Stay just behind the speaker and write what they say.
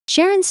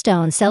Sharon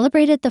Stone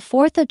celebrated the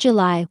 4th of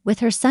July with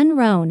her son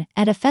Roan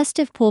at a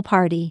festive pool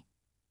party.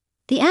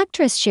 The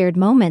actress shared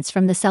moments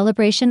from the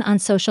celebration on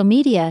social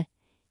media,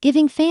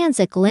 giving fans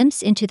a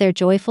glimpse into their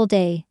joyful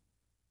day.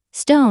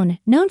 Stone,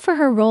 known for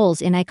her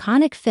roles in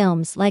iconic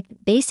films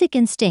like Basic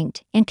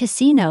Instinct and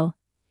Casino,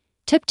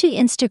 took to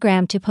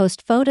Instagram to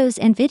post photos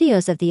and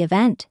videos of the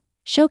event,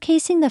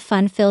 showcasing the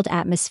fun-filled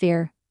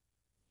atmosphere.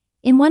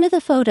 In one of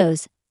the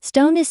photos,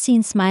 Stone is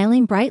seen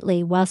smiling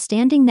brightly while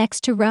standing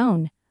next to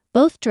Roan,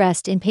 both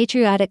dressed in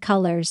patriotic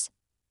colors.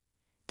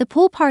 The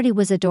pool party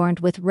was adorned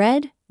with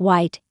red,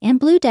 white, and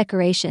blue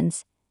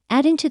decorations,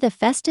 adding to the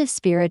festive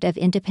spirit of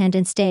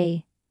Independence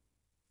Day.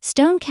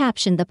 Stone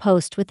captioned the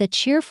post with a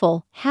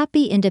cheerful,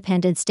 "Happy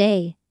Independence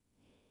Day,"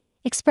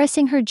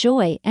 expressing her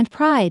joy and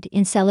pride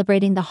in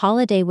celebrating the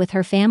holiday with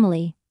her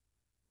family.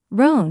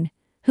 Roan,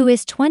 who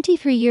is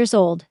 23 years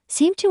old,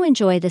 seemed to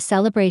enjoy the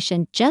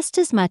celebration just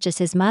as much as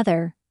his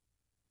mother.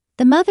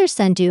 The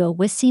mother-son duo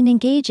was seen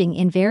engaging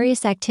in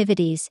various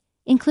activities,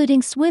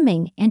 including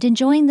swimming and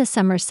enjoying the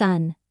summer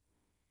sun.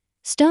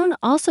 Stone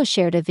also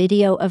shared a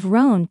video of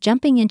Roan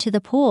jumping into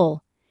the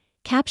pool,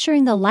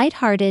 capturing the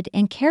lighthearted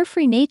and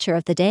carefree nature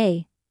of the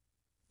day.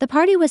 The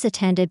party was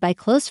attended by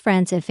close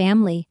friends and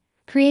family,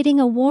 creating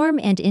a warm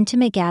and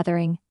intimate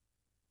gathering.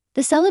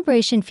 The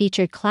celebration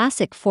featured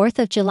classic 4th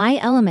of July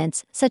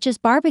elements such as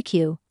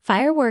barbecue,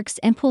 fireworks,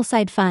 and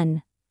poolside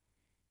fun.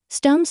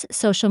 Stone's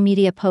social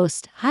media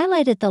posts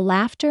highlighted the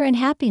laughter and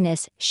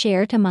happiness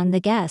shared among the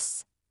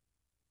guests.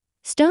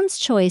 Stone's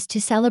choice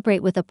to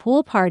celebrate with a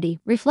pool party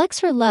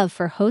reflects her love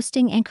for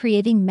hosting and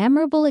creating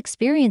memorable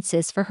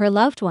experiences for her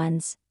loved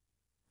ones.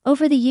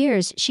 Over the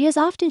years, she has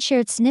often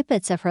shared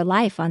snippets of her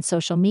life on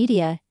social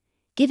media,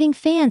 giving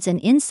fans an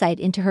insight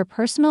into her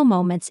personal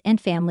moments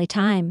and family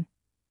time.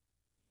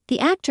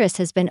 The actress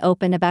has been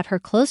open about her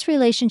close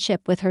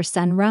relationship with her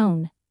son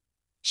Roan.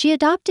 She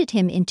adopted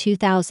him in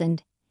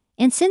 2000,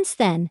 and since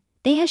then,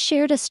 they have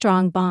shared a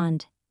strong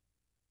bond.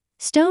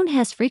 Stone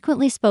has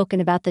frequently spoken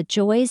about the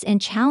joys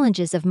and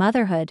challenges of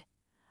motherhood,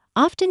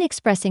 often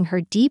expressing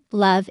her deep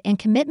love and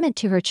commitment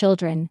to her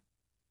children.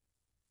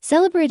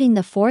 Celebrating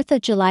the 4th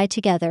of July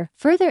together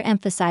further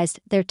emphasized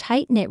their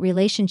tight-knit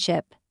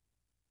relationship.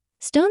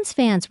 Stone's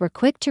fans were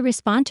quick to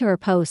respond to her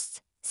posts,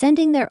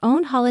 sending their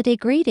own holiday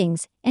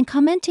greetings and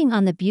commenting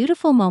on the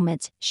beautiful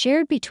moments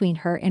shared between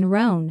her and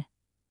Roan.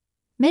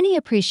 Many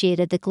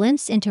appreciated the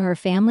glimpse into her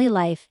family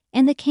life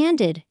and the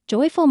candid,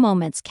 joyful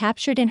moments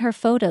captured in her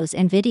photos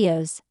and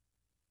videos.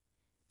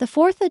 The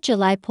 4th of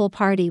July pool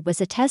party was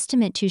a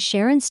testament to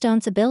Sharon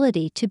Stone's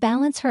ability to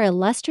balance her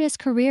illustrious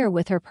career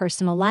with her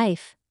personal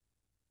life.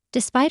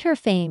 Despite her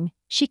fame,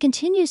 she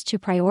continues to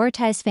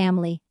prioritize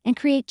family and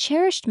create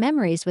cherished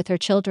memories with her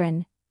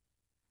children.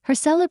 Her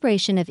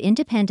celebration of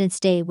Independence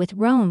Day with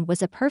Roan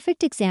was a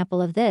perfect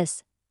example of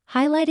this,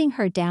 highlighting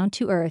her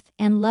down-to-earth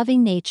and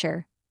loving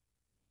nature.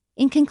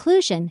 In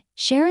conclusion,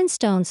 Sharon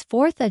Stone's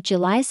 4th of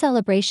July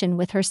celebration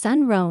with her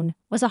son Roan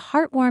was a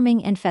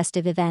heartwarming and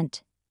festive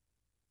event.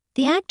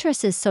 The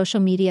actress's social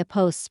media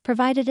posts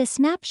provided a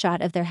snapshot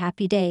of their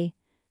happy day,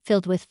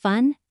 filled with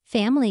fun,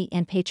 family,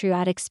 and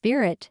patriotic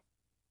spirit.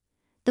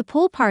 The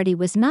pool party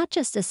was not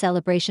just a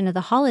celebration of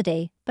the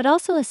holiday, but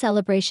also a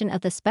celebration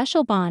of the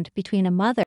special bond between a mother